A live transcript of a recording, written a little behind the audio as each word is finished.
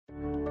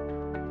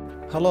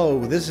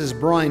Hello, this is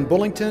Brian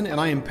Bullington, and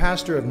I am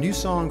pastor of New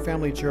Song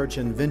Family Church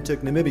in Windhoek,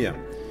 Namibia.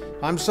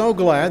 I'm so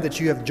glad that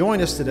you have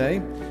joined us today,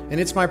 and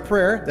it's my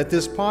prayer that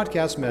this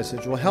podcast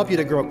message will help you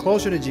to grow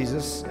closer to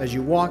Jesus as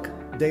you walk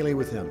daily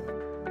with Him.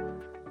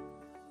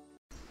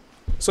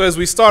 So as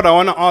we start, I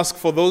want to ask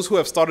for those who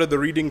have started the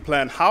reading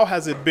plan, how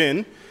has it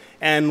been?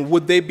 And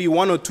would there be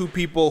one or two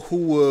people who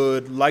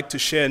would like to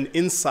share an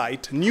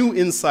insight, new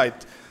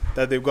insight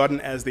that they've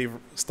gotten as they've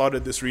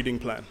started this reading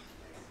plan?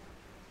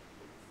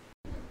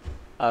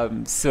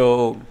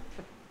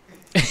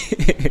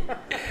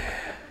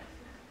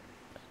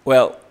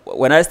 Well,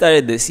 when I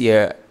started this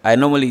year, I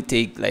normally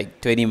take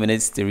like 20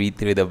 minutes to read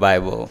through the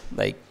Bible,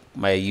 like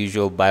my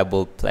usual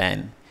Bible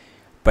plan.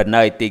 But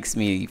now it takes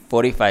me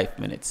 45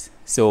 minutes.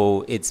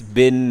 So it's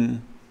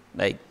been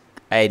like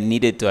I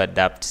needed to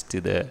adapt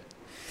to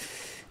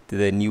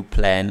the new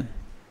plan.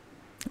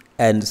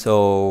 And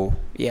so,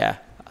 yeah,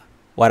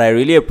 what I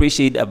really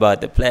appreciate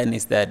about the plan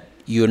is that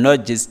you're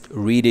not just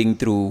reading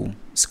through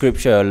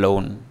scripture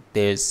alone.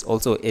 There's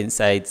also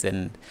insights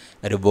and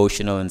a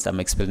devotional and some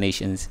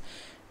explanations.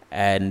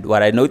 And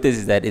what I noticed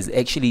is that it's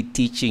actually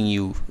teaching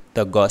you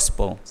the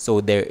gospel.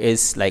 So there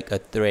is like a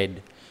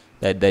thread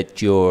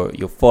that you're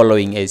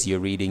following as you're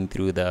reading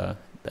through the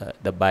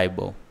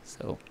Bible.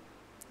 So,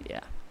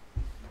 yeah.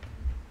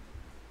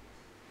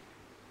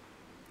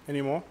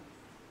 Any more?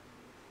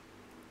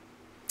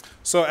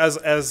 So as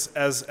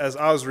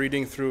I was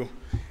reading through,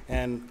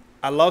 and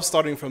I love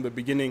starting from the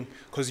beginning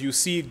because you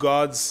see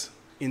God's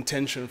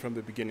intention from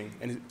the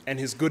beginning and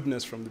His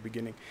goodness from the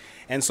beginning.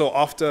 And so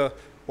after,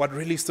 what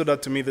really stood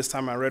out to me this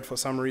time I read for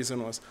some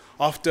reason was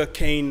after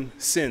Cain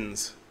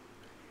sins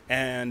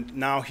and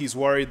now he's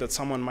worried that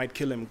someone might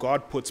kill him,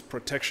 God puts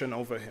protection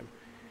over him.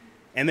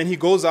 And then he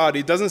goes out,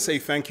 he doesn't say,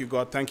 "Thank you,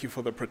 God, thank you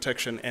for the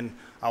protection, and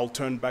I'll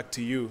turn back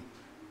to you."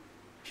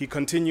 He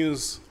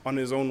continues on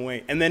his own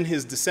way. And then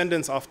his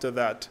descendants after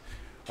that,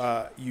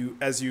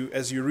 as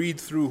you read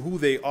through who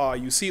they are,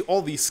 you see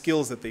all these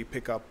skills that they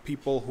pick up.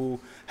 People who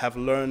have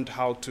learned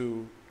how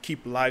to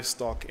keep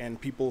livestock, and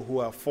people who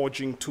are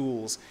forging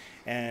tools,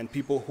 and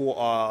people who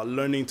are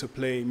learning to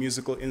play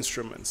musical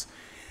instruments.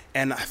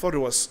 And I thought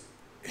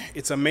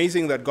it's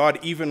amazing that God,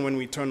 even when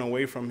we turn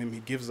away from Him,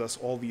 He gives us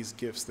all these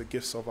gifts, the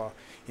gifts of our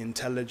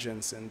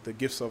intelligence and the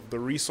gifts of the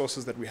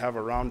resources that we have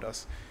around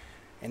us.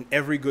 And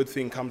every good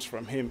thing comes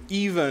from Him,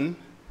 even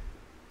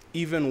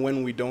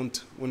when we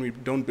don't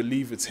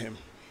believe it's Him,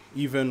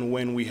 even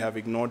when we have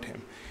ignored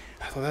Him.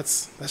 I thought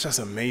that's just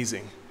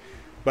amazing.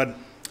 But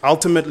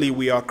ultimately,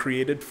 we are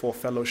created for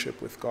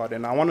fellowship with God,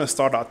 and I want to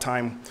start our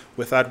time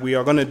with that. We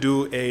are going to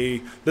do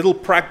a little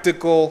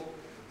practical,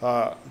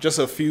 just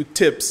a few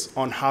tips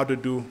on how to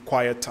do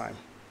quiet time.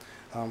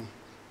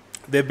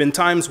 There have been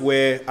times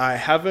where I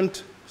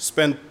haven't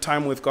spent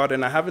time with God,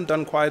 and I haven't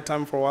done quiet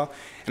time for a while,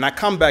 and I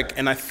come back,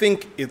 and I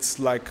think it's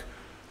like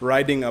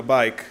riding a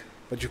bike,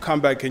 but you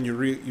come back and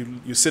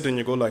you sit and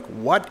you go like,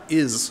 what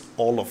is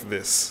all of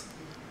this?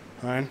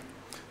 Right?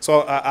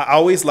 So I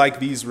always like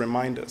these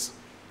reminders.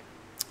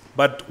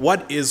 But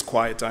what is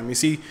quiet time? You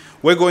see,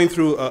 we're going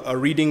through a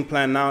reading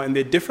plan now, and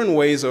there are different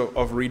ways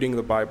of reading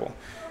the Bible.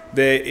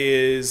 There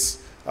is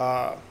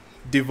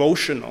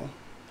devotional.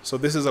 So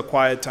this is a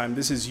quiet time.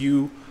 This is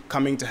you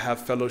coming to have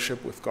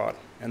fellowship with God.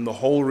 And the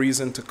whole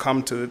reason to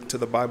come to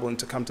the Bible and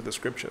to come to the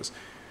Scriptures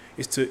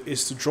is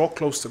to draw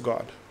close to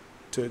God,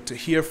 to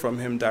hear from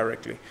Him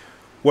directly.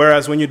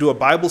 Whereas when you do a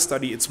Bible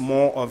study, it's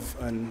more of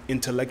an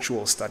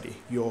intellectual study.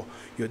 You're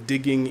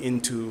digging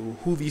into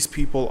who these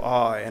people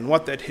are and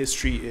what that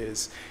history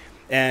is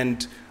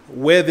and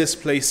where this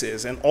place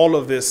is. And all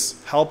of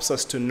this helps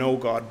us to know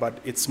God, but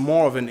it's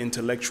more of an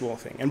intellectual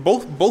thing. And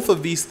both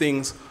of these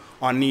things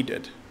are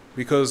needed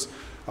because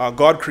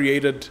God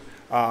created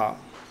our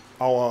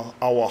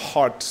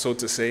heart, so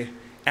to say,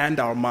 and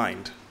our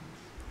mind.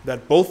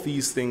 That both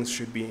these things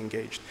should be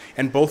engaged.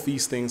 And both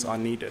these things are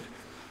needed.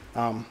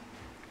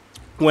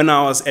 When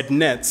I was at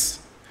Nets,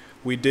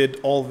 we did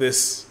all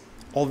this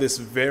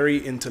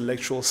very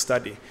intellectual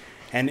study.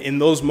 And in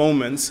those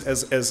moments,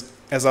 as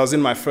I was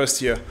in my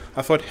first year,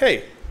 I thought,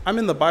 hey, I'm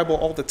in the Bible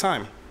all the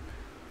time.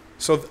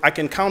 So I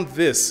can count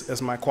this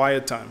as my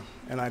quiet time.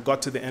 And I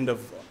got to the end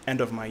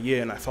of my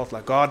year, and I felt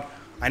like, God,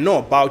 I know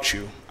about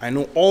you. I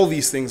know all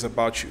these things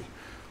about you.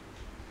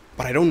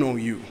 But I don't know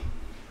you.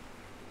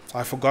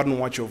 I've forgotten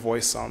what your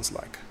voice sounds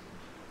like.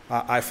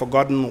 I've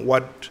forgotten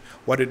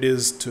what it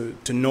is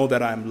to know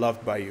that I'm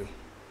loved by you.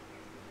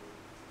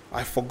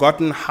 I've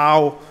forgotten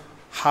how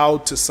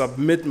to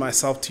submit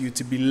myself to you,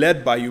 to be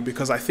led by you,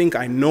 because I think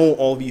I know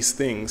all these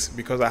things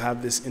because I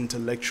have this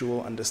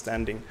intellectual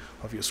understanding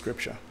of your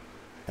Scripture.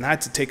 And I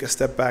had to take a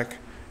step back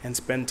and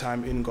spend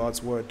time in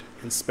God's Word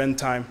and spend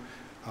time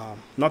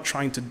not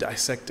trying to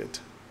dissect it,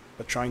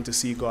 but trying to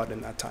see God in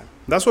that time.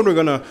 That's what we're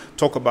going to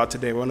talk about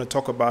today. We're going to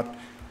talk about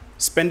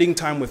spending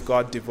time with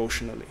God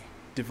devotionally,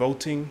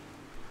 devoting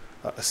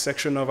a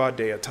section of our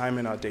day, a time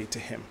in our day to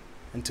Him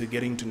and to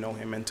getting to know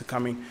Him and to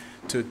coming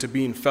to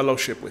be in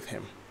fellowship with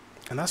Him.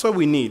 And that's what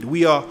we need.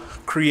 We are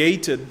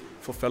created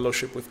for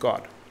fellowship with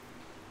God.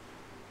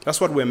 That's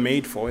what we're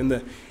made for. In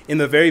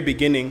the very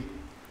beginning,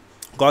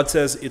 God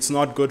says it's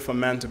not good for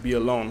man to be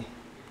alone.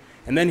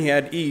 And then he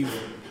had Eve,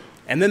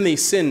 and then they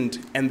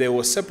sinned, and they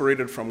were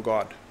separated from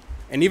God.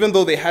 And even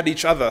though they had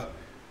each other,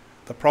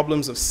 the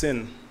problems of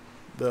sin,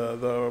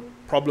 the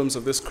problems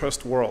of this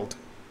cursed world,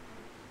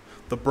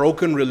 the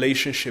broken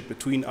relationship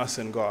between us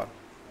and God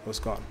was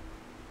gone.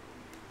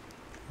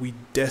 We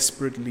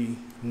desperately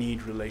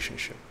need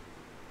relationship.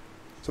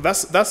 So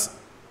that's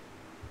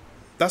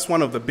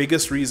one of the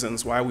biggest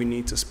reasons why we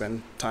need to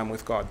spend time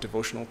with God,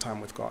 devotional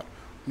time with God.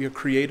 We are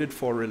created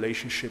for a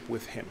relationship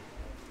with him.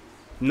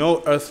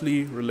 No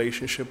earthly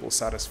relationship will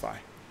satisfy.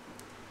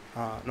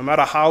 No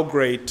matter how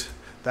great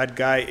that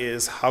guy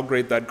is, how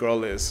great that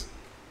girl is,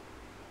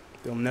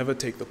 they'll never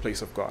take the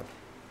place of God,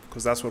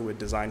 because that's what we're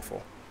designed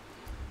for.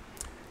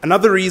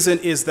 Another reason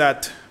is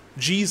that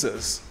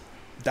Jesus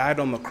died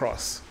on the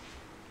cross.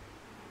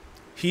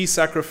 He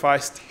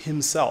sacrificed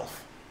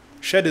himself,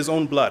 shed his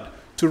own blood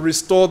to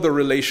restore the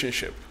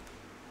relationship.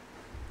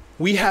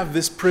 We have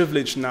this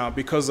privilege now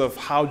because of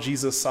how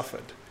Jesus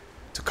suffered,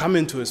 to come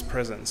into his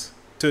presence,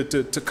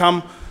 to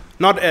come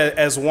not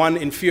as one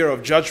in fear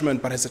of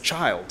judgment, but as a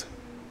child.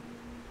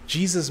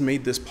 Jesus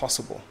made this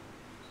possible.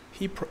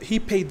 He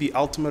paid the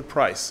ultimate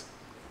price.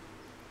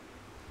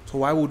 So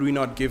why would we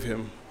not give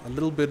him a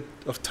little bit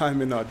of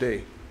time in our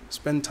day?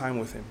 Spend time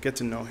with him, get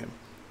to know him.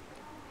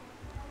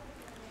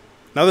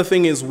 Another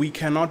thing is we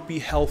cannot be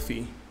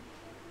healthy.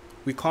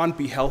 We can't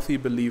be healthy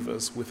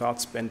believers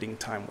without spending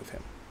time with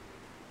him.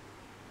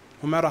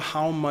 No matter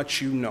how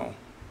much you know,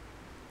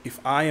 if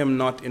I am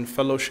not in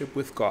fellowship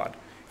with God,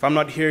 if I'm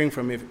not hearing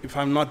from him, if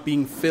I'm not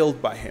being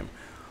filled by him,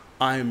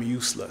 I am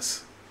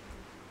useless.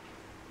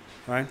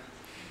 Right?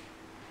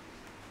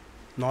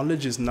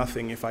 Knowledge is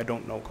nothing if I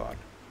don't know God,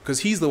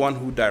 because he's the one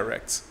who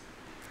directs.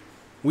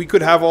 We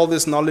could have all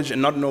this knowledge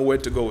and not know where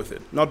to go with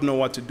it, not know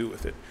what to do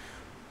with it.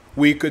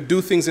 We could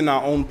do things in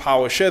our own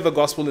power, share the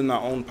gospel in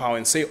our own power,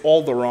 and say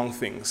all the wrong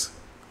things.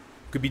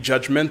 We could be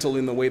judgmental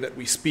in the way that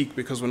we speak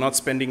because we're not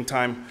spending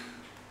time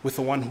with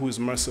the one who is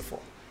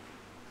merciful.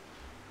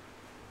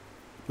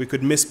 We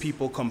could miss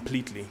people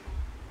completely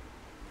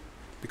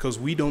because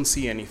we don't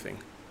see anything.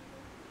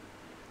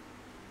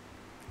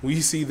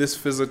 We see this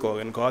physical,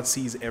 and God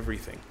sees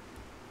everything.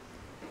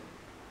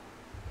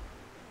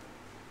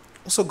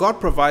 Also,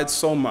 God provides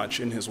so much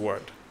in his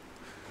word.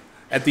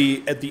 At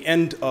the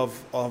end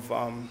of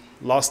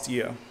last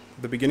year,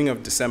 the beginning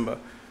of December,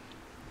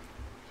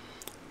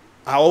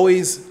 at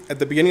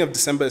the beginning of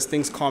December, as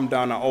things calm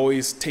down, I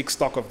always take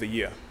stock of the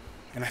year.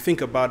 And I think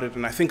about it,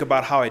 and I think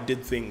about how I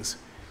did things.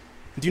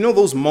 Do you know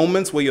those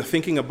moments where you're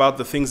thinking about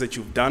the things that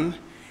you've done,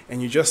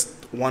 and you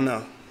just want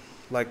to,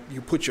 like, you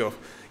put your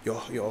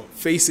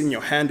face in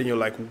your hand, and you're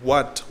like,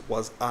 what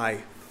was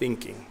I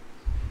thinking?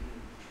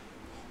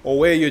 Or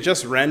where you're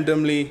just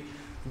randomly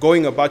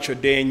going about your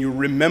day and you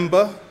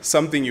remember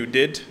something you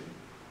did,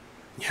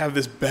 you have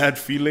this bad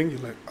feeling, you're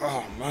like,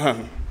 oh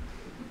man,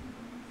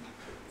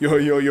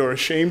 you're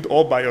ashamed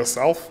all by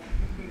yourself.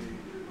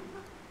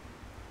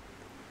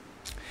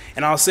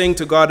 And I was saying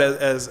to God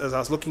as I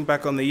was looking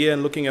back on the year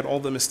and looking at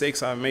all the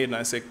mistakes I've made, and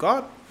I said,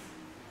 God,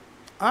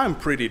 I'm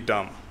pretty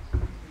dumb.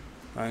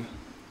 Right?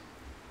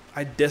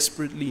 I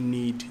desperately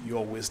need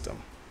your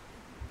wisdom.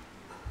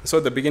 So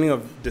at the beginning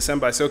of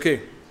December, I said,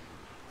 okay,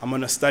 I'm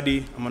going to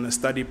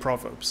study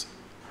Proverbs.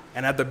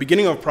 And at the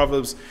beginning of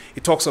Proverbs,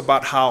 it talks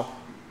about how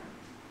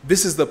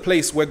this is the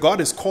place where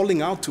God is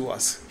calling out to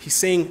us. He's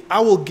saying, I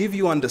will give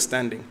you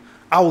understanding.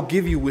 I will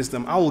give you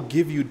wisdom. I will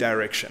give you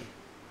direction.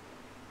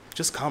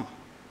 Just come.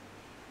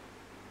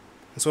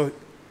 And so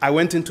I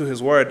went into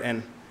his word,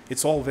 and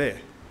it's all there.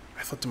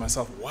 I thought to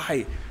myself,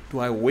 why do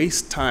I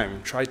waste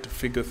time trying to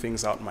figure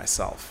things out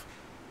myself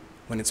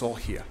when it's all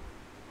here?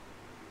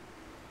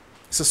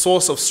 It's a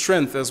source of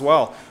strength as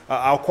well.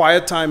 Our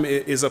quiet time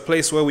is a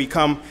place where we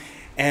come,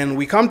 and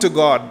we come to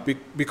God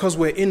because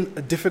we're in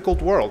a difficult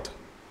world.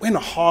 We're in a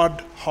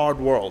hard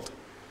world.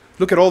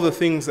 Look at all the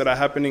things that are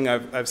happening.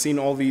 I've seen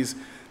all these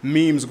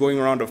memes going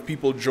around of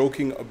people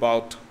joking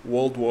about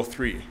World War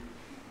III.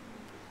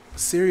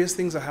 Serious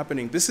things are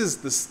happening. This is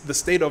the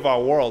state of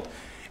our world.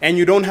 And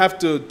you don't have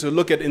to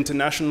look at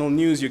international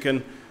news. You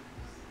can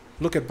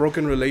look at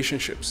broken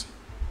relationships.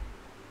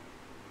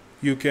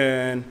 You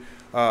can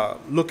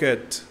look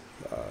at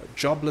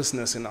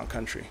joblessness in our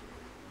country.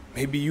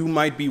 Maybe you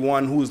might be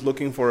one who is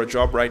looking for a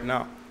job right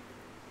now.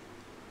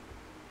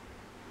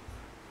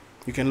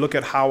 You can look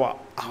at how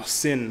our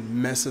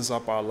sin messes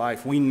up our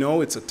life. We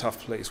know it's a tough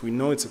place. We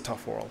know it's a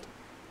tough world.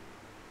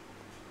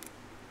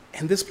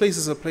 And this place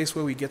is a place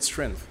where we get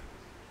strength.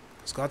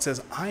 Because God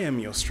says, I am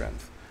your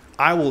strength.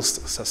 I will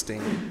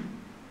sustain you.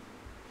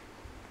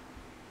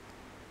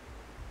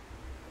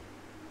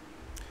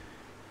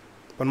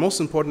 But most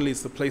importantly,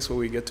 it's the place where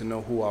we get to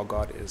know who our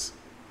God is.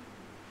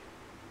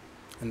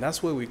 And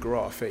that's where we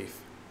grow our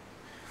faith.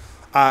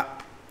 I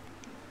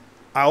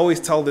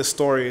always tell this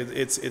story.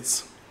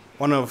 It's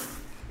one of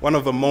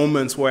the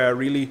moments where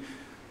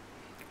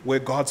where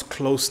God's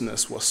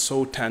closeness was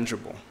so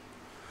tangible.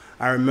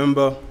 I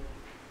remember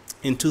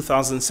in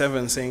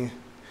 2007 saying,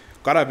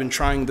 God, I've been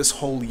trying this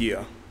whole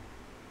year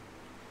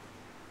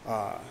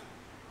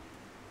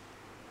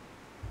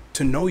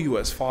to know you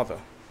as Father.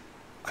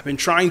 I've been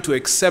trying to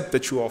accept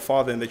that you are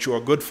Father and that you are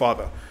a good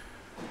Father.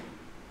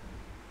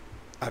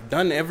 I've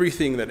done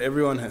everything that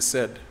everyone has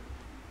said,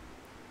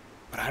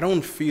 but I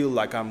don't feel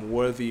like I'm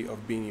worthy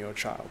of being your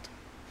child.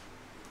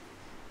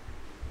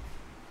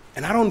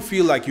 And I don't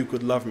feel like you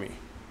could love me.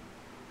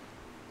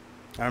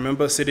 I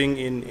remember sitting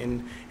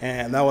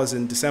and that was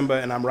in December,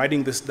 and I'm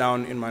writing this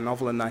down in my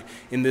novel, and not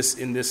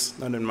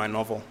in my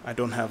novel, I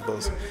don't have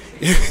those,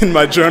 in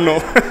my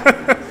journal.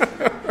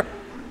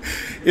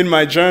 In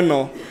my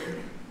journal.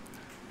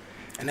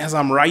 And as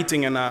I'm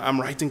writing, and I'm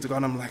writing to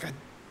God, I'm like,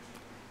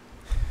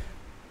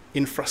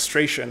 in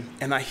frustration,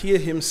 and I hear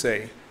him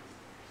say,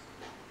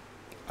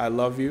 I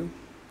love you,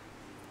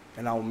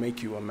 and I'll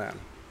make you a man.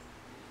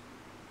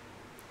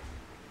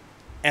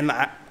 And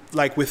I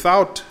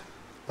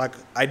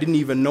didn't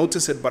even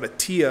notice it, but a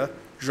tear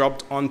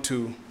dropped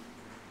onto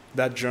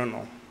that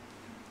journal,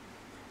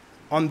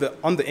 on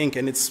the ink,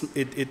 and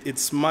it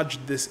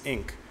smudged this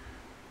ink.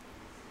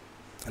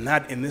 And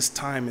that in this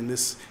time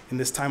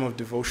of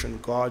devotion,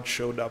 God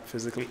showed up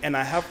physically, and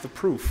I have the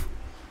proof.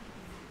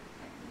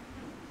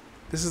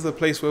 This is the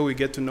place where we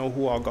get to know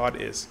who our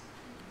God is.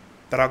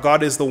 That our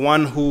God is the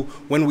one who,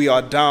 when we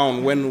are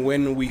down,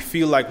 when we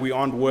feel like we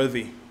aren't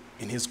worthy,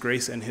 in his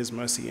grace and his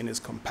mercy and his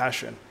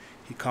compassion,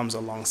 he comes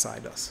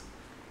alongside us.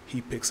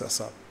 He picks us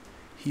up.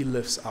 He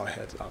lifts our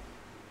heads up.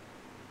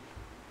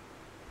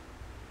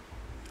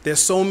 There's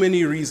so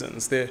many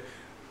reasons.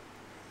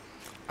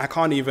 I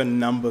can't even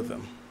number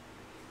them.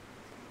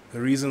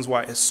 The reasons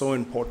why it's so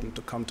important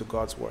to come to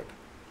God's word.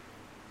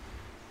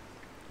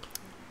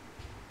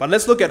 But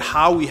let's look at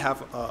how we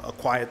have a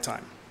quiet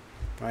time.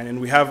 Right?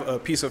 And we have a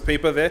piece of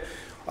paper there.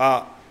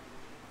 I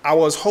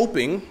was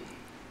hoping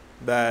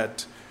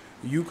that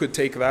you could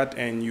take that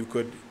and you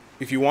could,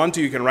 if you want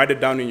to, you can write it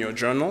down in your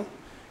journal,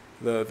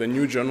 the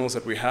new journals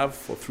that we have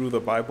for Through the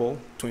Bible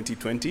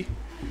 2020.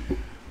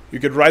 You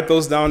could write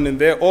those down in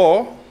there,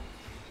 or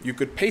you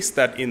could paste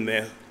that in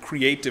there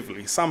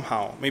creatively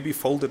somehow, maybe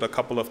fold it a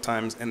couple of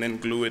times and then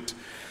glue it.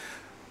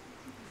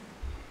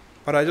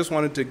 But I just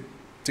wanted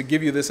to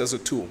give you this as a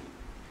tool.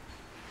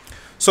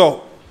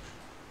 So,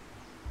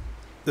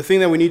 the thing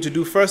that we need to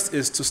do first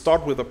is to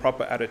start with a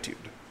proper attitude,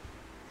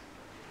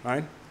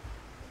 right?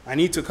 I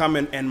need to come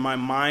in, and my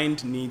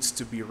mind needs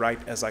to be right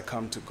as I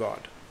come to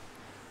God,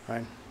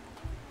 right?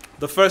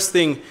 The first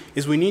thing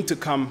is we need to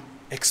come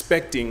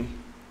expecting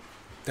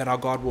that our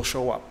God will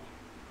show up,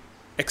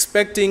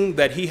 expecting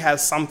that he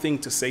has something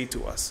to say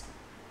to us,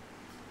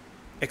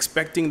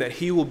 expecting that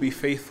he will be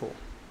faithful.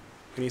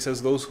 And he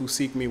says, those who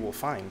seek me will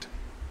find.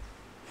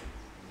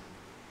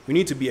 We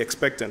need to be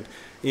expectant.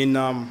 In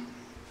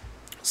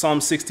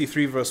Psalm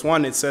 63 verse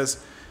 1, it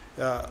says,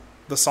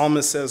 the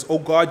psalmist says, "O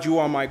God, you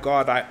are my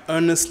God. I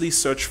earnestly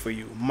search for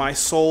you. My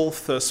soul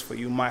thirsts for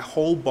you. My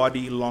whole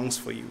body longs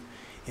for you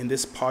in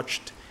this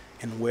parched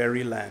and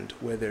weary land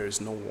where there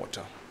is no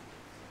water."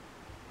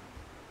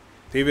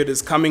 David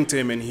is coming to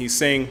him and he's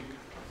saying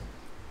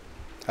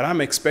that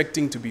I'm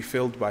expecting to be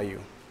filled by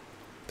you,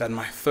 that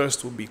my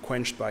thirst will be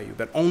quenched by you,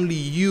 that only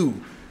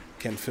you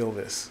can fill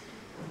this.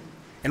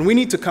 And we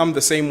need to come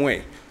the same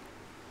way.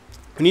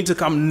 We need to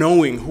come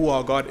knowing who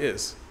our God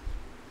is.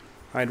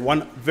 Right?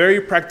 One very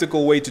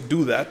practical way to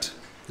do that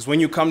is when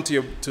you come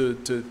to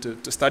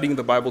studying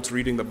the Bible, to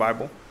reading the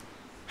Bible,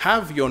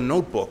 have your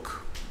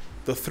notebook,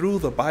 the Through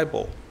the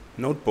Bible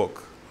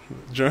notebook,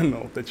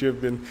 journal that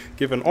you've been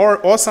given,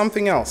 or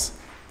something else.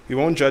 We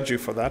won't judge you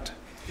for that.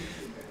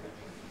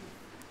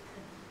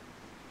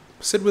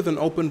 Sit with an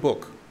open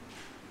book.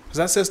 Because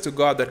that says to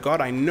God that,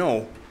 God, I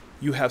know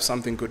you have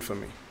something good for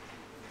me.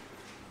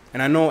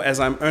 And I know as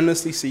I'm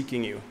earnestly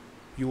seeking you,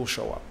 you will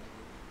show up.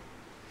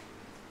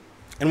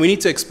 And we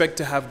need to expect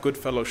to have good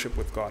fellowship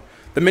with God.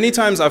 The many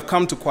times I've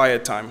come to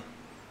quiet time,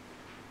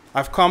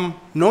 I've come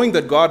knowing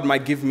that God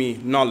might give me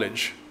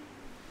knowledge,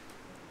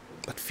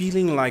 but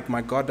feeling like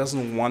my God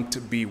doesn't want to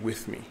be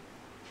with me.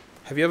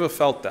 Have you ever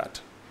felt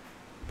that?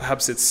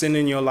 Perhaps it's sin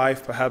in your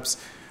life. Perhaps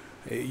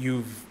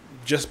you've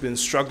just been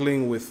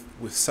struggling with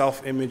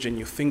self-image, and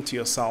you think to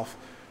yourself,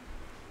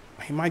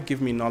 he might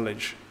give me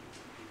knowledge,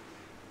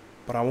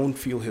 but I won't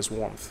feel his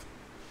warmth.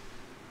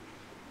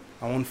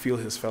 I won't feel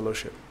his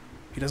fellowship.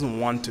 He doesn't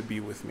want to be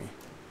with me.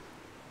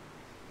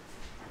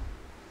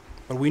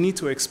 But we need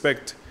to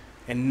expect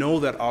and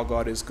know that our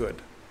God is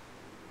good.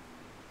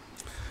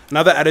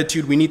 Another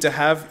attitude we need to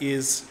have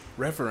is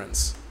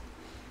reverence,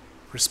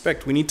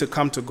 respect. We need to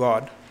come to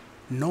God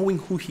knowing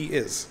who he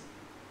is.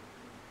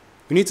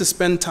 We need to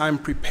spend time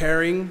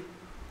preparing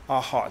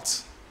our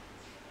hearts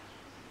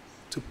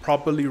to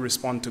properly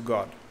respond to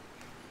God.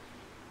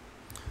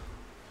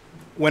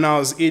 When I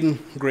was in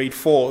grade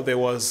 4, there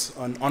was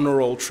an honor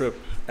roll trip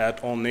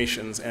at All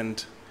Nations,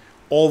 and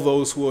all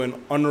those who were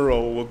in honor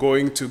roll were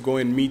going to go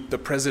and meet the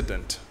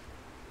president,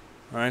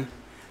 right?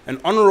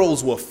 And honor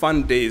rolls were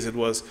fun days. It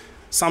was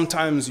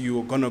Sometimes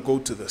you're going to go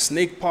to the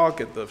snake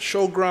park at the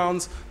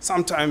showgrounds.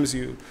 Sometimes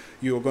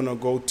you're going to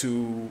go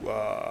to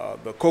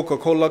the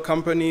Coca-Cola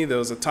company. There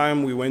was a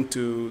time we went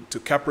to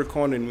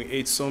Capricorn and we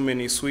ate so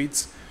many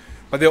sweets.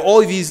 But there are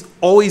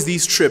always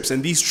these trips,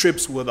 and these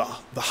trips were the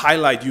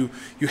highlight. You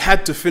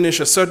had to finish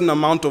a certain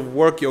amount of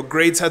work. Your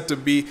grades had to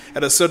be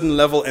at a certain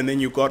level, and then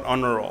you got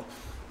honor roll.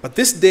 But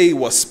this day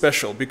was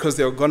special because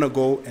they were going to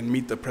go and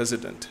meet the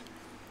president.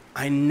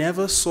 I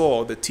never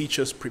saw the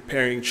teachers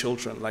preparing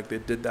children like they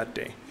did that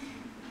day.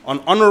 On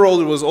honor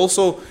roll, it was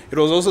also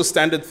a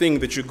standard thing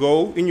that you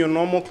go in your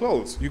normal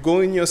clothes. You go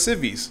in your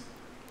civvies,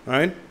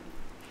 right?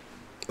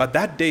 But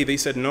that day they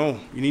said, no,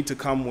 you need to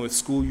come with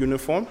school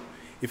uniform.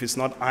 If it's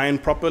not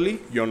ironed properly,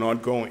 you're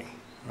not going,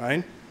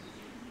 right?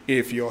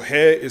 If your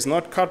hair is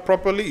not cut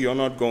properly, you're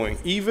not going.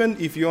 Even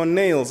if your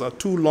nails are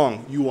too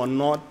long, you are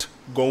not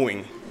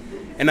going.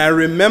 And I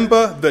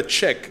remember the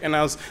check, and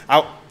I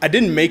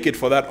didn't make it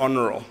for that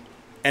honor roll.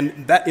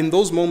 And that in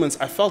those moments,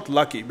 I felt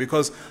lucky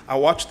because I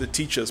watched the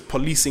teachers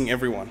policing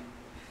everyone,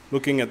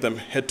 looking at them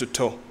head to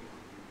toe.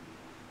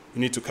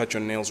 You need to cut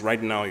your nails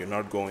right now, you're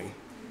not going.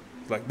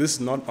 Like, this is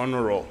not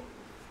honor roll.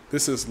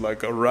 This is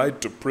like a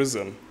ride to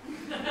prison.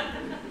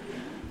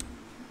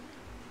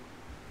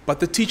 But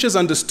the teachers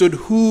understood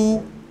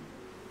who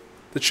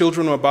the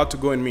children were about to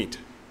go and meet.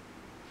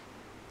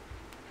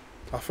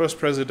 Our first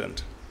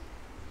president.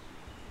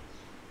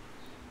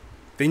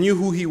 They knew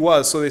who he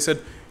was, so they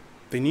said,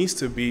 there needs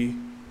to be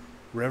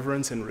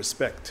reverence and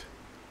respect.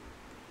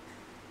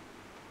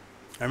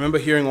 I remember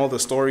hearing all the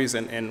stories,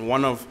 and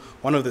one of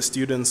the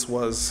students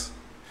was,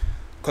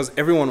 because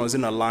everyone was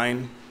in a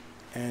line,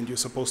 and you're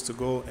supposed to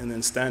go and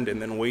then stand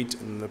and then wait,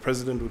 and the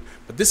president would,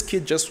 but this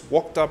kid just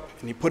walked up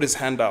and he put his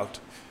hand out.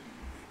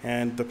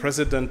 And the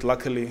president,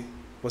 luckily,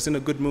 was in a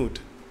good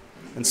mood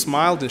and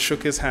smiled and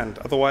shook his hand.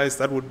 Otherwise,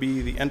 that would be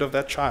the end of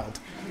that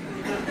child.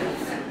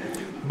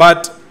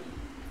 But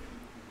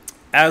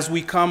as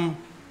we come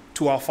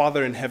to our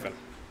Father in heaven,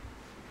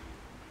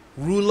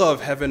 ruler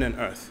of heaven and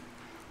earth,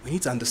 we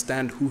need to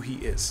understand who he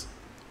is.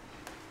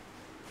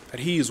 That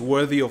he is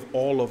worthy of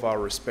all of our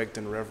respect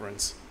and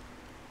reverence.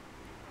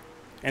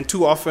 And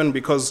too often,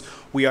 because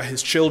we are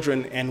his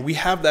children and we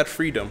have that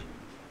freedom,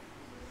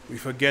 we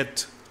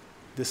forget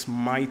this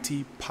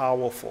mighty,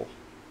 powerful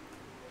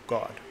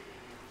God.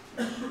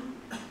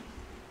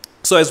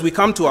 So as we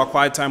come to our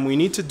quiet time, we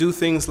need to do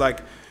things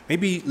like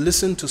maybe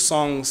listen to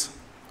songs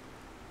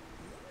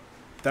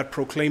that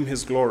proclaim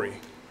his glory.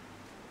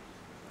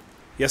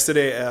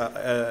 Yesterday,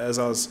 as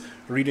I was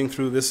reading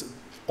through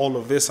all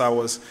of this, I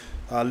was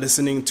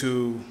listening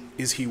to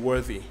Is He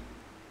Worthy?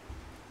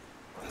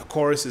 And the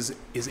chorus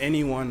is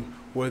anyone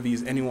worthy?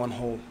 Is anyone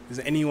whole? Is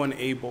anyone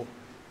able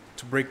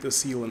to break the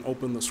seal and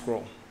open the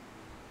scroll?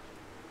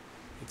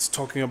 It's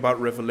talking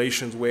about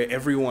revelations where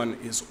everyone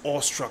is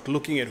awestruck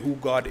looking at who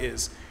God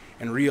is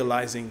and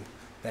realizing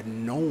that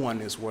no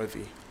one is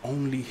worthy,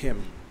 only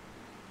him.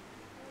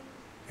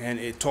 And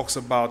it talks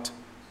about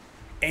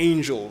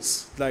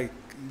angels, like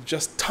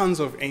just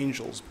tons of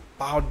angels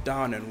bowed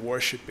down and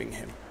worshiping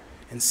him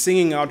and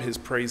singing out his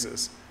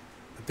praises.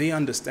 But they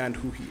understand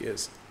who he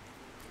is.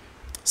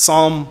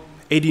 Psalm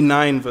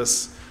 89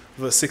 verse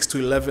 6 to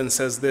 11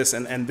 says this,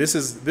 and this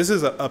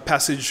is a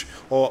passage,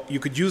 or you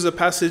could use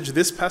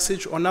this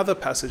passage or another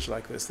passage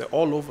like this. They're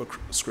all over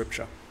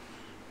Scripture.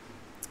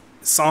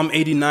 Psalm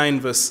 89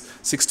 verse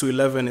 6 to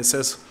 11, it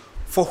says,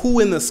 "For who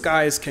in the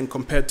skies can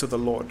compare to the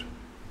Lord?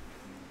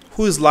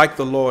 Who is like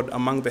the Lord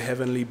among the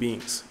heavenly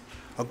beings?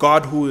 A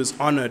God who is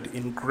honored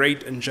in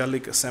great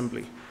angelic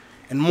assembly,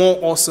 and more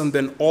awesome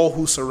than all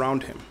who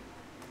surround him.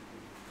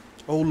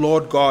 O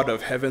Lord God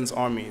of heaven's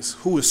armies,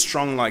 who is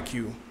strong like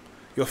you?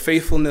 Your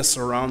faithfulness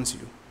surrounds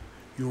you.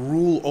 You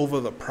rule over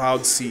the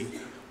proud sea.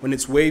 When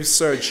its waves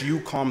surge, you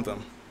calm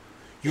them.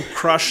 You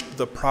crushed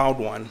the proud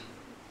one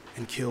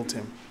and killed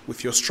him.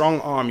 With your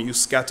strong arm, you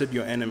scattered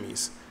your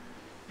enemies.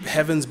 The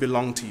heavens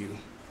belong to you,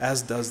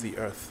 as does the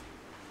earth.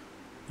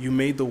 You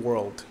made the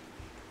world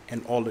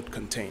and all it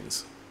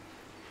contains."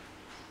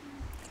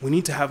 We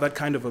need to have that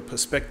kind of a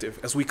perspective.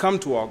 As we come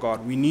to our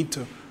God, we need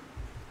to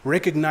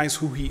recognize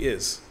who he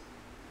is.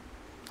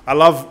 I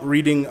love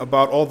reading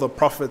about all the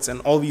prophets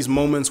and all these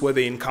moments where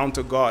they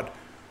encounter God.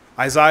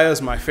 Isaiah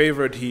is my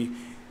favorite.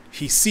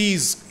 He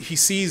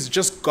sees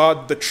just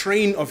God, the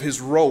train of his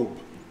robe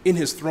in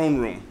his throne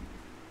room.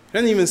 He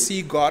doesn't even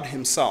see God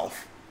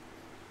himself.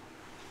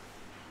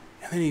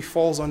 And then he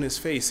falls on his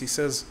face. He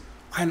says,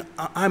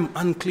 I'm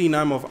unclean,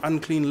 I'm of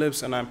unclean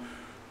lips, and I'm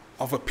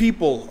of a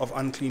people of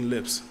unclean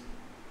lips.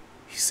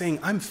 He's saying,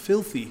 I'm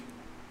filthy.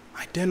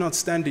 I dare not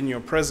stand in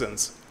your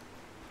presence.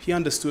 He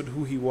understood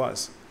who he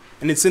was.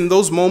 And it's in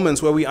those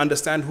moments where we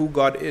understand who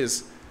God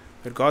is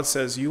that God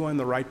says, you are in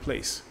the right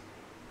place.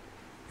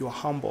 You are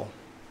humble.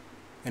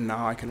 And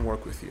now I can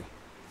work with you.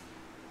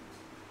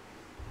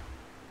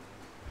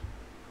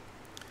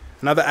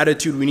 Another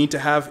attitude we need to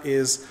have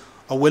is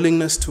a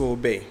willingness to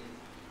obey.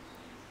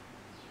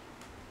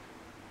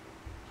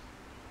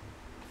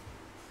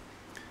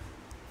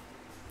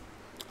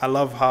 I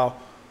love how,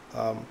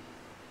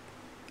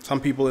 some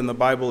people in the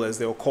Bible, as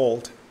they were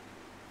called,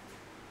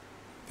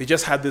 they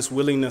just had this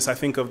willingness. I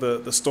think of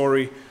the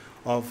story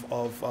of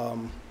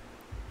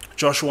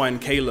Joshua and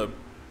Caleb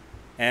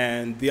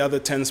and the other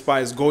 10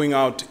 spies going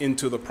out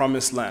into the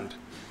promised land.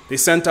 They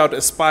sent out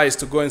as spies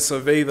to go and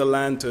survey the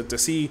land to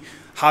see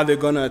how they're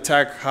going to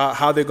attack,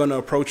 how they're going to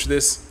approach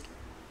this.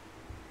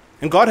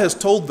 And God has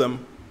told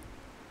them,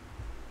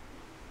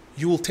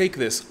 you will take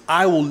this,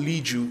 I will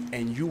lead you,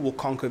 and you will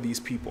conquer these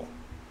people.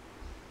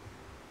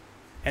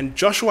 And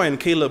Joshua and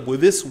Caleb, with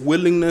this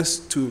willingness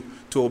to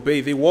obey,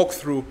 they walked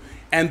through.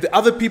 And the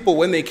other people,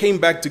 when they came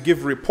back to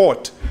give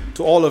report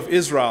to all of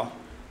Israel,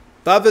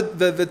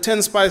 the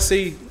 10 spies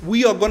say,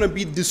 we are going to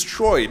be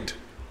destroyed.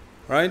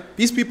 Right?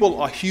 These people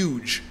are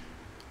huge.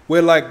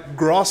 We're like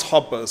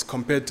grasshoppers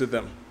compared to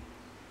them.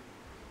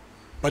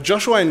 But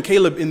Joshua and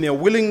Caleb, in their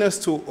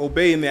willingness to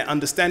obey, in their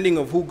understanding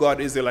of who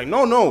God is, they're like,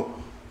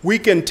 no, we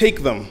can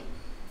take them.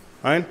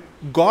 Right?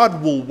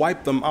 God will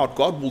wipe them out.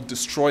 God will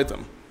destroy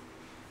them.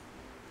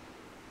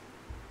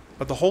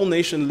 But the whole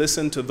nation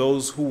listened to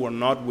those who were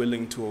not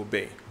willing to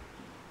obey.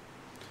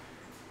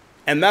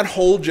 And that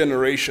whole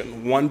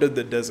generation wandered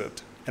the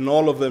desert, and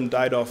all of them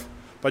died off.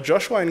 But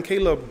Joshua and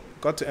Caleb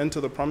got to enter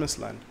the promised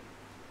land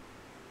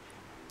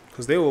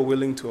because they were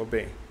willing to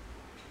obey.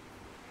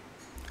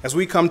 As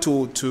we come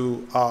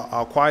to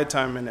our quiet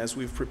time and as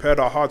we've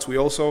prepared our hearts, we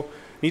also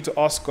need to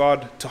ask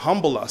God to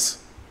humble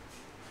us.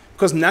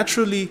 Because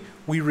naturally,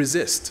 we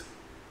resist.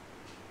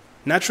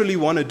 Naturally,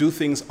 we want to do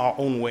things our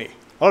own way.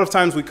 A lot of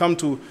times we come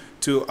to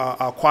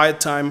our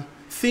quiet time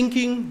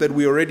thinking that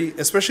we already,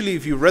 especially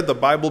if you've read the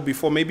Bible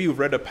before, maybe you've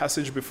read a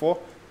passage before.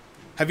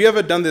 Have you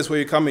ever done this where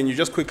you come and you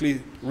just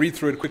quickly read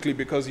through it quickly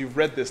because you've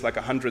read this like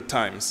 100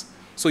 times?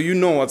 So you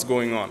know what's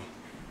going on,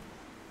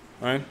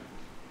 right?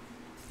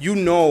 You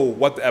know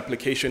what the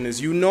application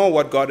is. You know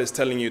what God is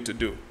telling you to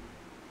do.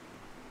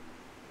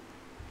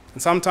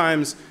 And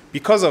sometimes,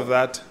 because of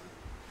that,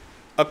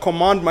 a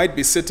command might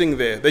be sitting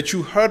there that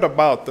you heard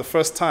about the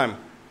first time.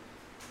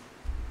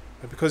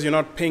 But because you're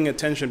not paying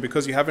attention,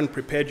 because you haven't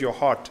prepared your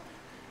heart,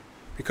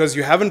 because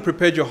you haven't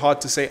prepared your heart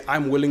to say,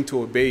 I'm willing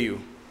to obey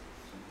you,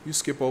 you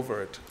skip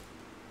over it.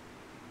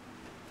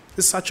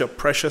 It's such a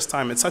precious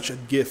time. It's such a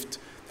gift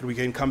that we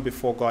can come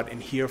before God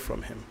and hear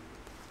from Him.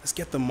 Let's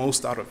get the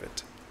most out of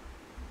it.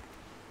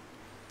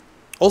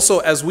 Also,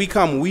 as we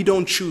come, we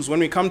don't choose. When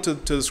we come to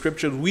the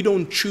scriptures, we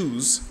don't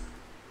choose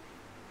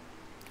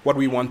what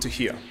we want to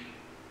hear.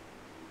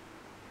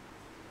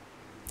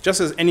 Just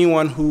as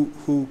anyone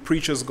who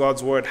preaches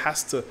God's word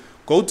has to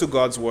go to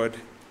God's word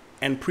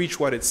and preach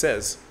what it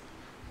says,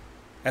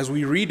 as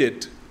we read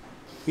it,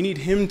 we need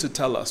Him to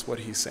tell us what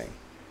He's saying.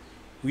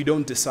 We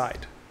don't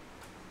decide.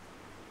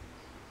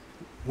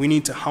 We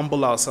need to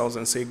humble ourselves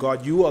and say,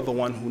 God, you are the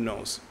one who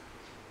knows.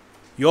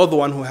 You're the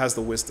one who has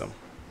the wisdom.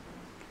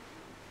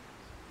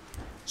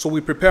 So we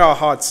prepare our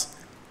hearts,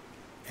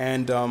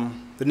 and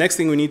the next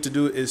thing we need to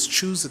do is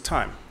choose a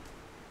time.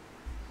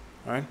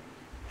 All right?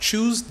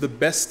 Choose the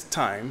best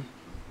time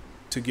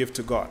to give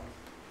to God.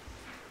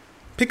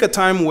 Pick a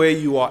time where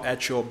you are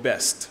at your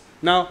best.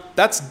 Now,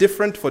 that's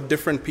different for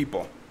different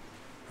people.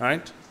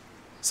 Right?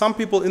 Some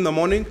people in the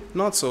morning,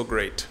 not so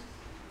great.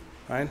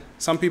 Right?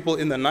 Some people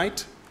in the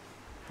night,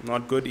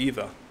 not good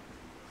either.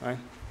 Right?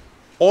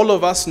 All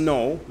of us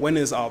know when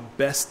is our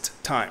best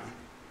time.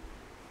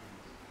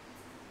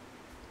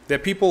 There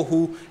are people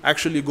who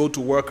actually go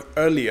to work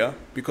earlier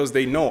because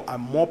they know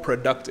I'm more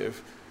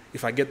productive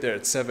if I get there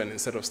at 7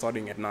 instead of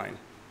starting at 9.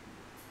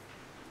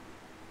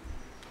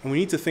 And we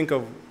need to think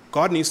of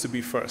God needs to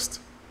be first.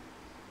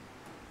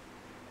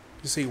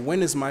 You say,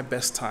 when is my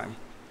best time?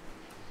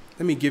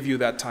 Let me give you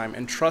that time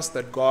and trust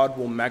that God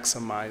will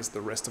maximize the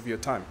rest of your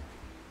time.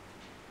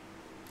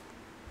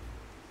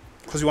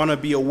 Because you want to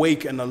be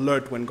awake and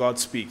alert when God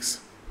speaks.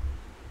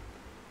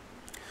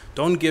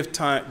 Don't give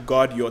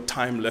God your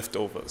time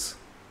leftovers.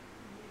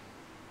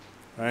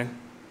 Right?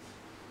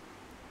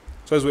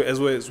 So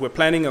as we're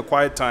planning a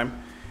quiet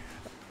time,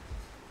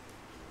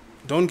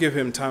 don't give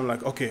Him time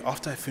like, okay,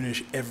 after I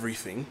finish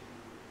everything,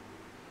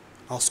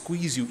 I'll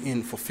squeeze you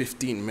in for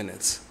 15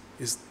 minutes.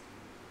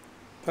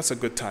 That's a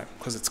good time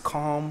because it's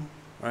calm,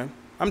 right?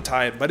 I'm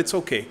tired, but it's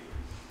okay.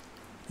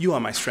 You are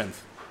my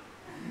strength.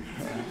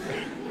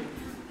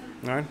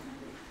 All right?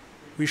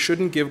 We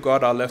shouldn't give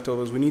God our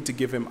leftovers. We need to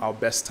give Him our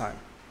best time.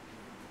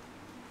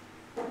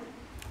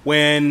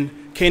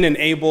 When Cain and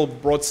Abel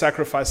brought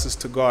sacrifices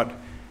to God,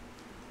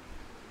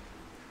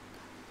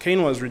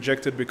 Cain was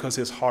rejected because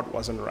his heart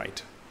wasn't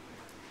right.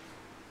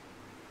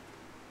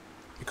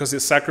 Because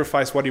his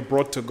sacrifice, what he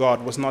brought to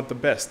God, was not the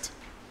best.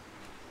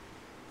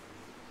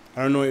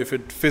 I don't know if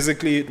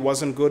physically it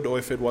wasn't good or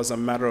if it was a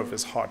matter of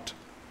his heart.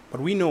 But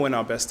we know when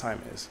our best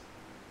time is.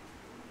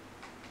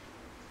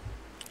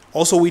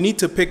 Also, we need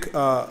to pick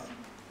a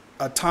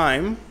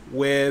time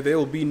where there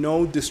will be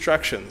no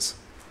distractions.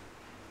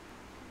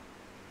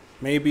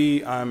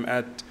 Maybe I'm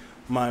at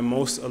my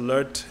most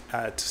alert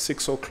at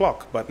 6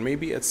 o'clock, but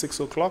maybe at 6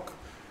 o'clock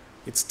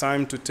it's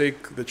time to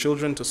take the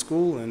children to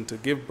school and to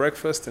give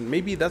breakfast, and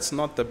maybe that's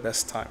not the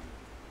best time.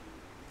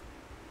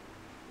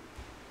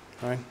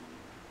 Right?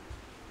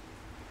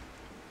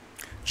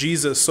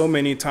 Jesus so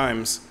many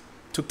times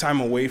took time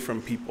away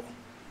from people.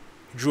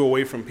 He drew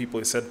away from people.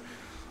 He said,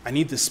 I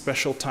need this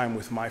special time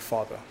with my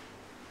Father.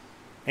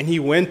 And he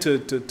went to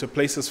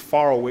places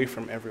far away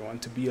from everyone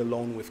to be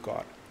alone with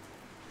God.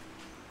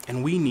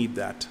 And we need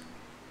that.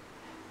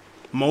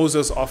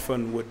 Moses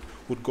often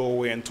would go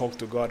away and talk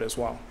to God as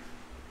well.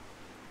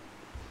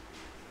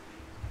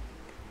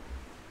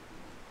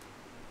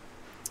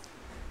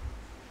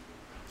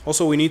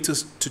 Also, we need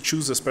to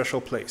choose a special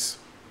place,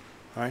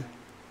 right?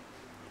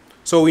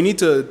 So we need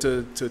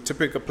to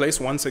pick a place,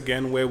 once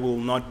again, where we'll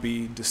not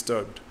be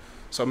disturbed.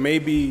 So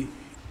maybe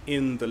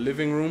in the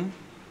living room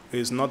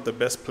is not the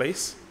best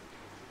place.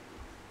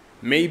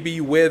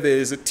 Maybe where there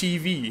is a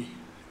TV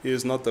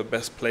is not the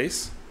best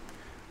place.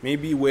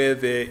 Maybe where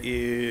there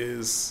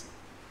is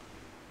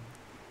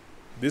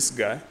this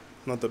guy,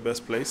 not the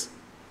best place.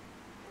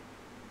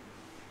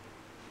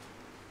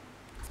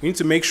 We need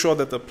to make sure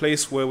that the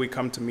place where we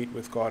come to meet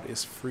with God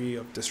is free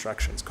of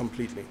distractions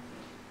completely.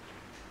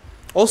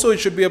 Also, it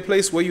should be a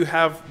place where you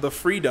have the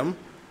freedom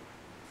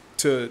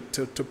to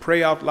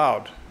pray out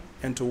loud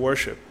and to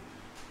worship,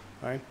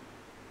 right?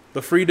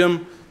 The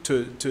freedom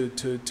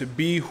to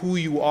be who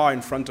you are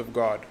in front of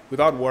God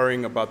without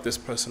worrying about this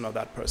person or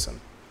that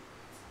person.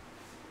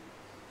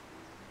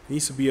 It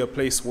needs to be a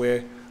place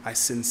where I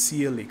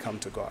sincerely come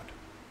to God.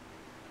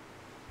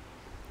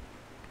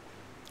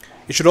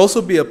 It should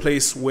also be a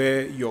place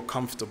where you're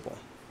comfortable.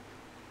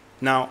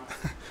 Now,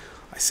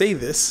 I say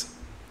this,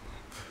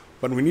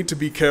 but we need to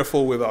be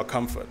careful with our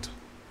comfort.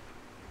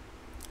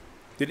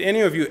 Did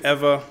any of you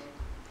ever,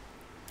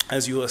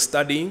 as you are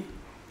studying,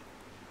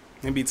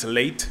 maybe it's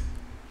late,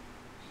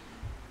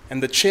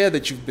 and the chair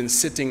that you've been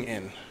sitting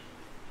in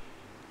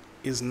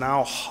is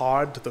now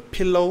hard, the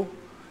pillow,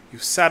 you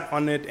sat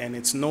on it and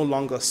it's no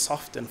longer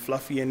soft and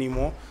fluffy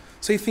anymore.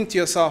 So you think to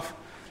yourself,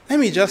 let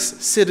me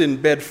just sit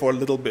in bed for a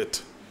little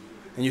bit.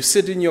 And you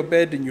sit in your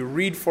bed and you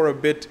read for a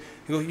bit.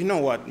 You go, you know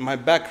what, my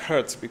back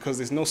hurts because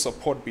there's no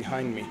support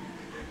behind me.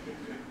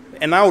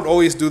 And I would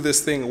always do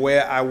this thing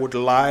where I would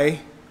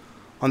lie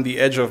on the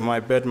edge of my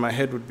bed, my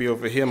head would be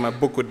over here, my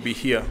book would be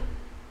here.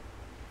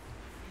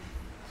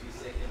 2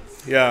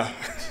 seconds. Yeah,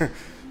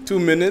 2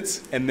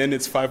 minutes, and then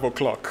it's 5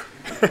 o'clock.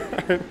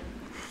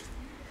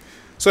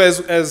 So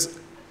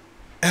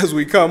as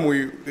we come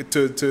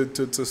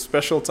to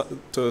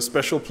a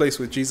special place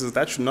with Jesus,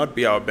 that should not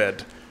be our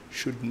bed.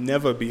 Should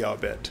never be our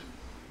bed,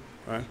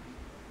 right?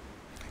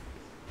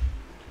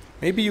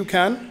 Maybe you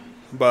can,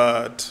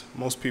 but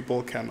most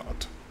people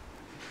cannot.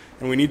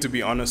 And we need to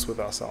be honest with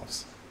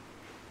ourselves,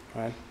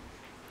 right?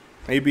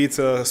 Maybe it's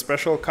a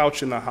special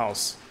couch in the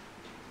house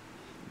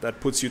that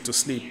puts you to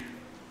sleep.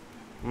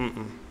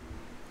 It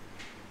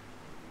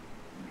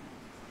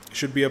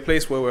should be a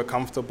place where we're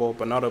comfortable,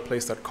 but not a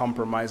place that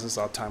compromises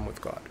our time with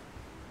God.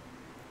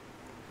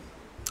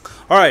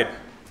 All right.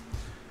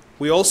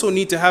 We also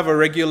need to have a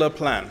regular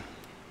plan,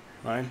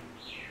 right?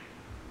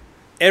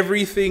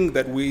 Everything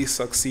that we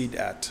succeed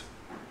at,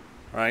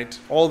 right?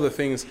 All the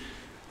things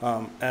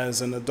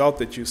as an adult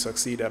that you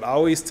succeed at. I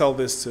always tell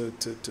this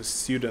to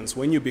students.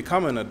 When you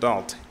become an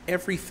adult,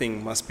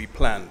 everything must be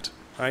planned,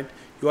 right?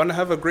 You want to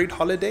have a great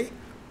holiday?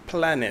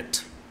 Plan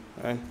it,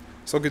 right?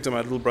 I was talking to my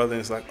little brother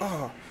and he's like,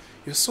 oh,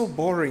 you're so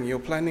boring. You're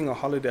planning a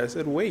holiday. I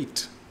said,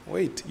 wait,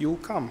 you'll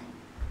come,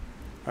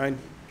 right?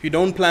 If you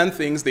don't plan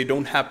things, they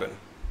don't happen.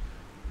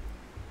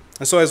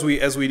 And so as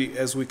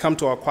we come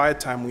to our quiet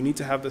time, we need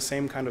to have the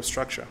same kind of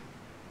structure.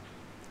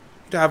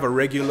 We need to have a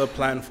regular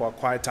plan for our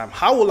quiet time.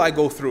 How will I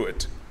go through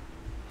it?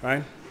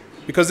 Right?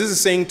 Because this is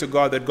saying to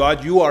God that,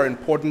 God, you are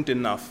important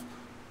enough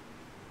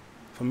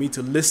for me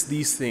to list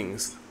these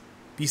things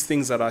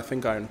that I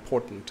think are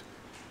important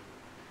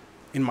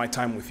in my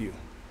time with you.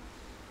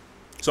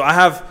 So I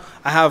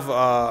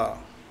have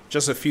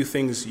just a few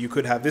things you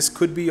could have. This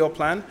could be your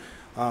plan,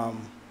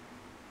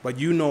 but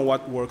you know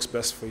what works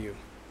best for you.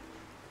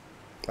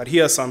 But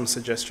here are some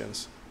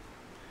suggestions.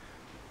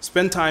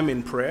 Spend time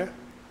in prayer,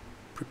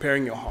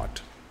 preparing your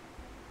heart.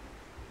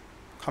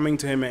 Coming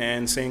to him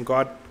and saying,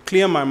 God,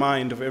 clear my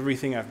mind of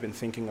everything I've been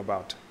thinking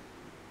about.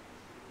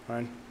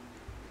 Right?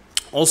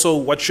 Also,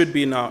 what should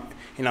be in our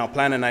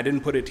plan, and I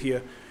didn't put it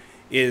here,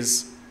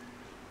 is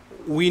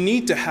we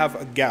need to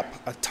have a gap,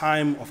 a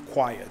time of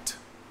quiet,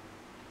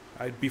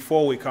 right,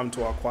 before we come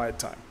to our quiet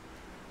time.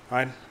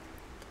 Right?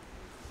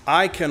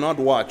 I cannot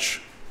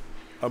watch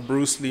a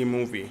Bruce Lee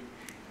movie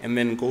and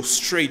then go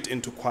straight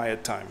into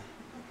quiet time,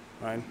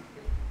 right?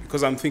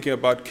 Because I'm thinking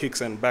about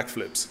kicks and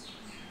backflips,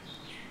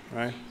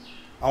 right?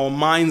 Our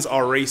minds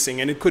are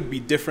racing, and it could be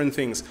different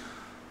things.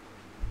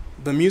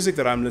 The music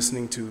that I'm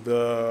listening to,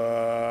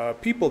 the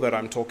people that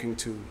I'm talking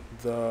to,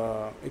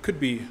 it could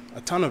be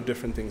a ton of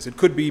different things. It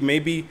could be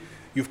maybe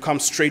you've come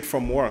straight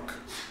from work.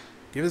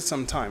 Give it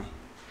some time.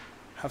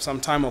 Have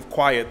some time of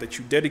quiet that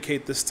you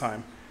dedicate this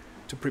time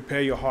to prepare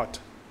your heart.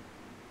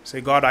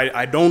 Say, God,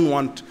 I don't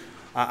want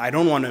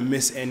to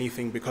miss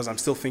anything because I'm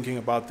still thinking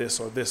about this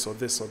or this or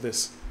this or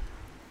this.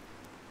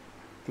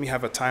 Let me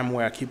have a time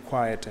where I keep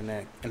quiet and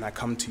I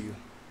come to you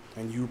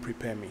and you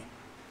prepare me.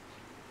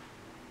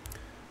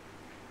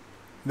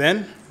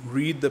 Then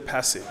read the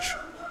passage.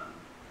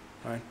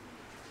 Right?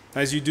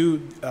 As you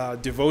do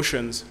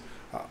devotions,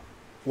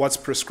 what's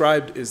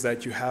prescribed is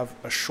that you have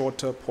a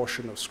shorter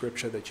portion of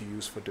scripture that you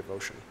use for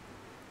devotion.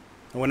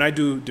 And when I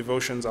do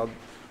devotions,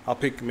 I'll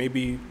pick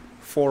maybe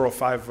 4 or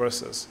 5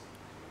 verses,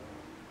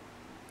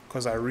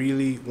 because I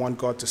really want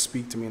God to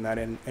speak to me in that,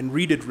 and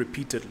read it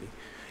repeatedly.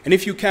 And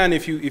if you can,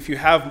 if you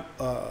have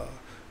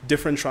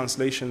different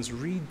translations,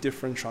 read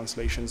different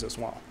translations as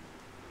well,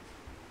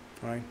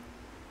 right?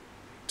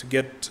 To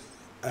get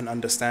an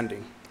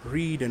understanding.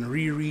 Read and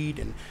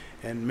reread,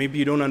 and maybe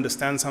you don't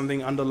understand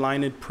something,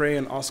 underline it, pray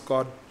and ask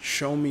God,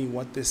 show me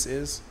what this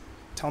is.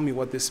 Tell me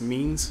what this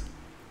means.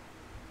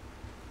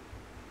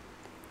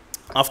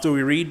 After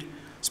we read,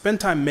 spend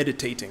time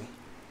meditating,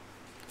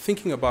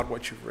 thinking about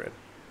what you've read,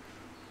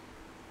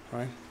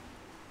 right?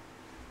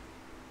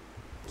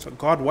 So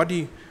God, what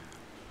do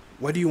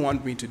you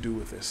want me to do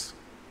with this?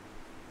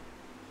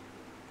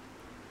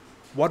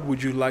 What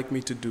would you like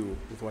me to do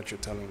with what you're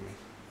telling me?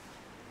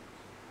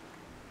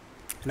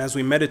 And as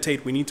we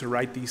meditate, we need to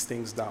write these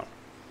things down,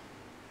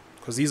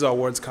 because these are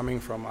words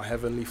coming from our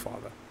Heavenly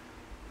Father.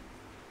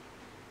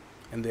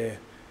 And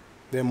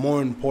they're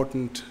more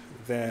important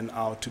than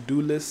our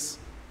to-do lists.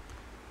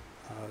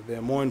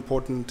 They're more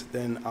important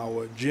than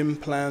our gym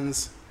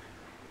plans.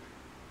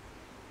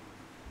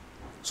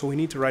 So we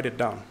need to write it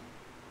down.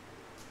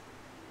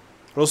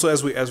 But also,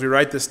 as we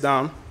write this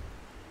down,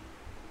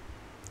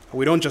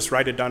 we don't just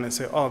write it down and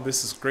say, oh,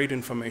 this is great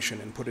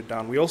information, and put it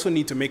down. We also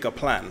need to make a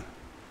plan.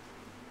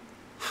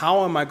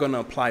 How am I going to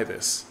apply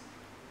this?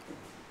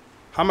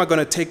 How am I going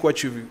to take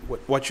what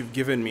you've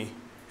given me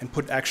and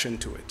put action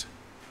to it?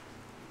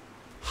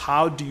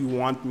 How do you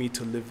want me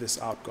to live this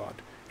out,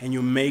 God? And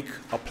you make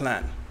a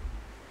plan.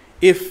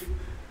 If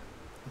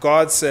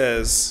God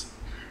says,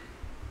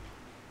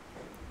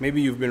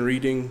 maybe you've been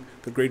reading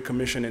the Great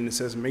Commission and it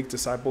says, make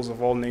disciples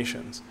of all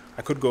nations.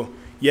 I could go,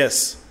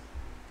 yes,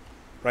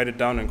 write it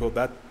down and go,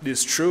 that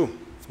is true.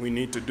 We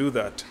need to do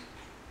that.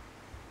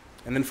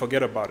 And then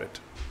forget about it.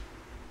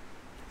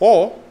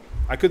 Or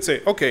I could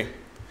say, okay,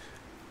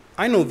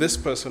 I know this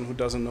person who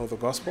doesn't know the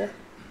gospel.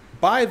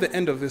 By the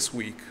end of this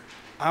week,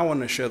 I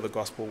want to share the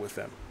gospel with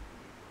them.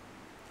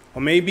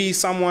 Or maybe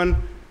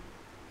someone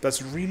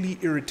that's really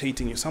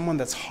irritating you, someone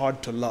that's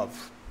hard to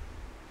love.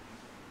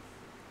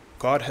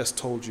 God has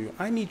told you,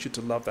 I need you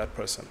to love that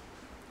person.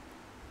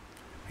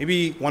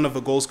 Maybe one of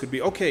the goals could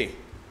be, okay,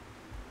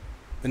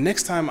 the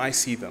next time I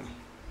see them,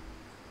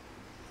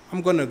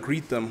 I'm going to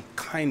greet them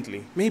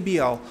kindly. Maybe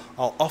I'll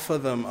offer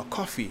them a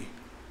coffee.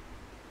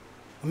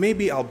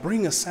 Maybe I'll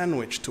bring a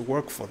sandwich to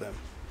work for them.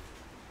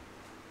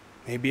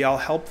 Maybe I'll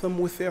help them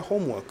with their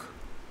homework,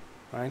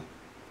 right?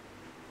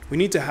 We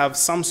need to have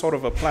some sort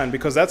of a plan,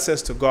 because that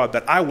says to God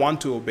that I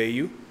want to obey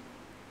you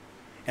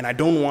and I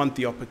don't want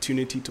the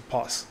opportunity to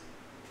pass.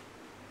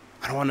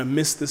 I don't want to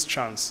miss this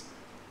chance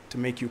to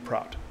make you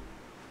proud.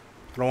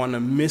 I don't want to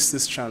miss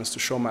this chance to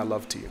show my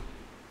love to you.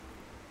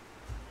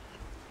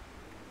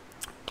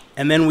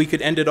 And then we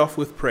could end it off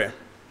with prayer.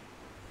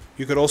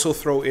 You could also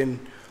throw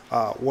in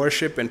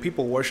worship, and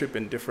people worship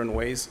in different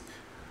ways.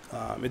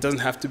 It doesn't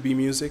have to be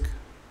music.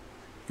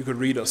 You could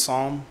read a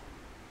psalm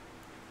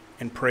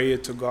and pray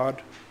it to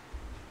God.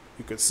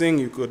 You could sing,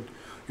 you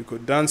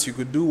could dance, you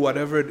could do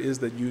whatever it is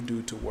that you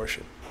do to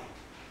worship.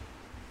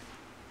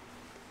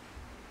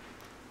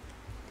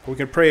 We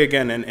can pray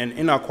again, and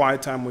in our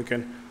quiet time we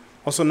can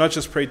also not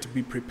just pray to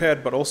be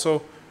prepared, but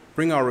also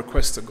bring our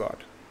requests to God.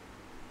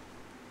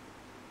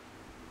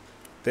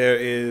 There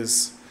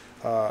is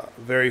a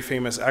very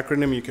famous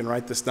acronym. You can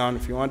write this down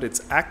if you want.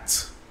 It's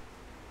ACT.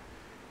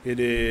 It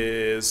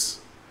is,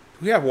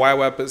 do we have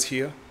YWAPers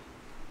here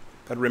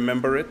that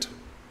remember it?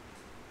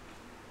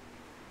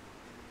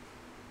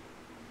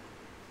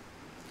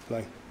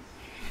 Like,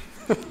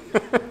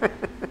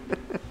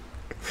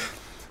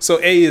 so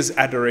A is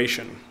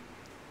adoration.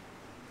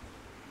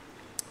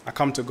 I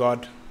come to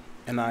God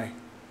and I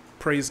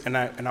praise and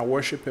I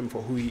worship him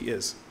for who he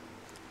is.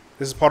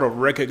 This is part of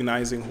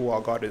recognizing who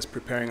our God is,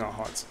 preparing our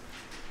hearts.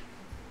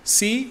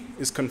 C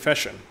is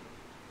confession,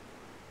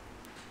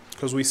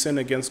 because we sin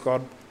against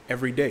God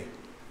every day.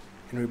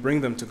 And we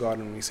bring them to God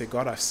and we say,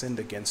 God, I've sinned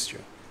against you.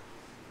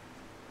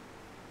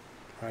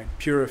 Right?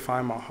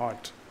 Purify my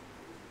heart.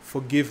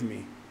 Forgive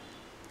me.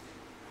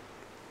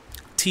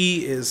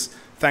 T is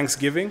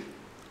thanksgiving,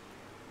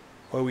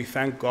 where we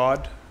thank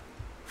God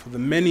for the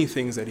many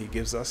things that he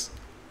gives us.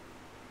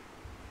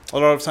 A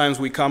lot of times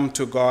we come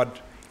to God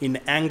in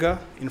anger,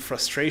 in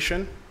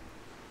frustration.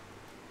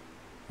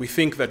 We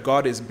think that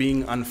God is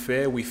being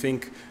unfair. We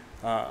think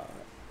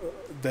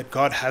that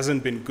God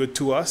hasn't been good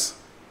to us.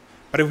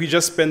 But if we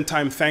just spend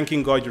time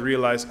thanking God, you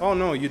realize, oh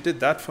no, you did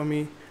that for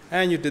me,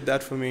 and you did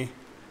that for me,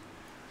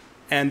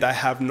 and I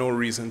have no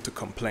reason to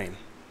complain.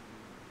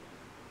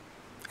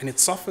 And it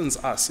softens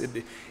us.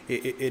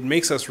 It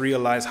makes us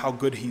realize how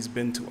good he's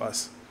been to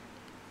us.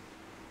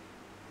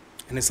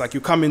 And it's like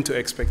you come into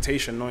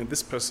expectation knowing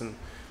this person,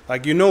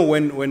 like, you know,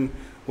 when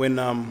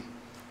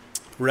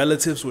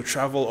relatives would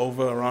travel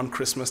over around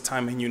Christmas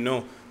time, and you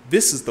know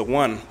this is the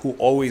one who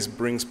always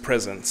brings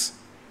presents,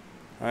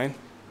 right?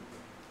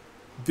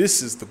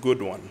 This is the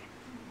good one.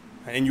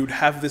 And you'd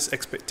have this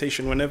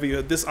expectation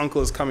whenever this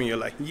uncle is coming, you're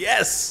like,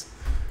 yes,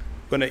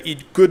 we're going to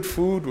eat good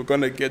food, we're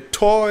going to get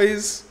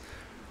toys.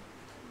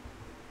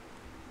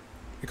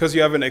 Because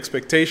you have an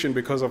expectation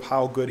because of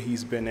how good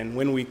he's been. And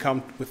when we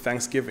come with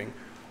thanksgiving,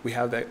 we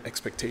have that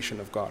expectation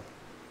of God.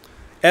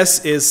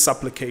 S is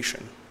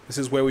supplication. This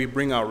is where we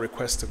bring our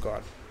requests to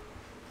God.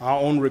 Our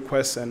own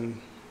requests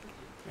and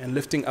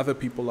lifting other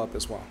people up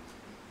as well.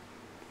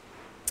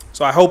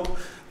 So I hope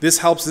this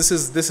helps. This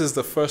is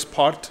the first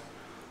part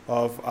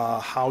of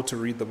how to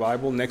read the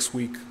Bible. Next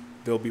week,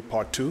 there'll be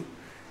part 2.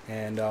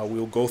 And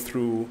we'll go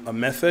through a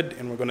method,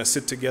 and we're going to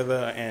sit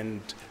together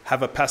and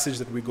have a passage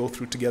that we go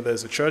through together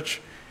as a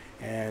church.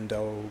 And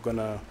we're going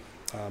to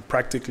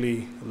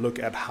practically look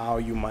at how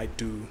you might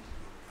do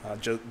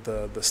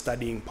the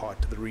studying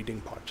part, the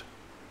reading part.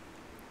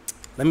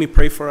 Let me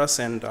pray for us,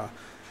 and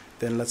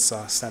then let's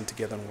stand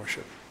together and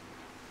worship.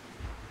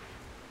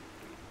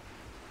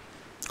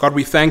 God,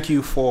 we thank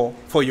you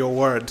for your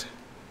word.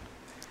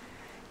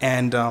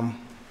 And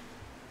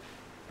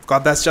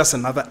God, that's just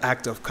another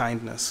act of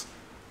kindness.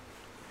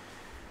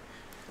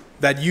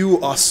 That you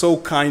are so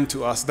kind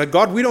to us. That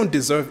God, we don't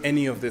deserve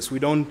any of this. We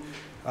don't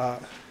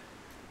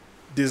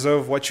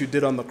deserve what you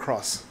did on the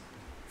cross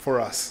for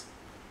us.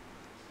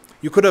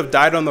 You could have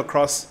died on the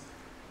cross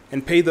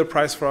and paid the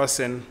price for our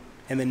sin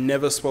and then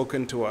never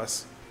spoken to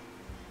us.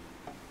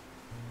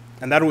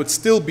 And that would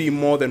still be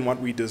more than what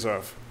we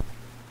deserve.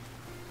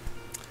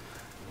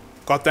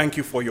 God, thank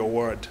you for your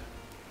word.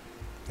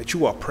 That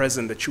you are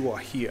present, that you are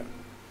here.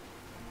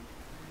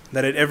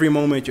 That at every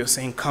moment you're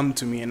saying, come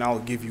to me and I'll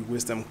give you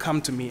wisdom.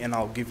 Come to me and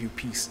I'll give you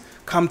peace.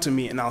 Come to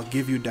me and I'll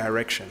give you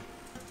direction.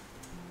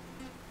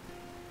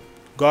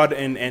 God,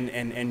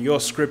 and your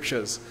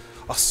scriptures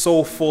are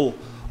so full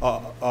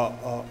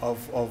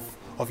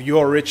of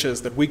your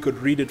riches that we could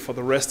read it for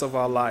the rest of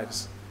our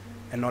lives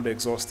and not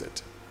exhaust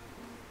it.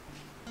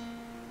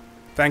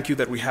 Thank you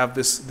that we have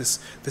this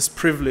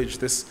privilege,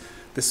 this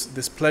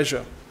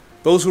pleasure.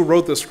 Those who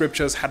wrote the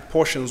scriptures had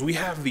portions. We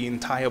have the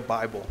entire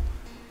Bible.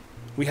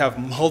 We have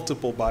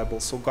multiple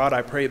Bibles. So God,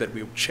 I pray that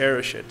we will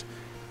cherish it.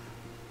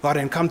 God,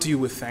 and come to you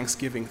with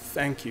thanksgiving.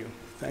 Thank you.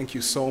 Thank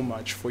you so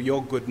much for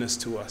your goodness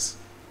to us.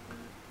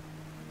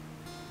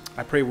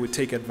 I pray we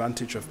take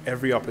advantage of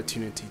every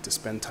opportunity to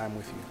spend time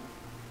with you.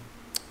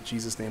 In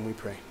Jesus' name we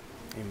pray.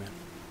 Amen.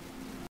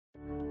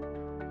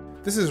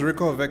 This is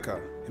Riko,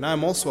 and I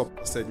am also a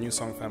pastor at New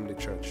Song Family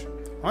Church.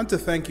 I want to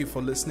thank you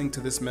for listening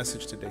to this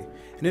message today,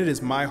 and it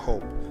is my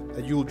hope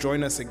that you will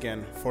join us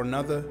again for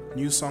another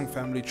New Song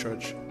Family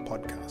Church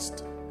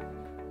podcast.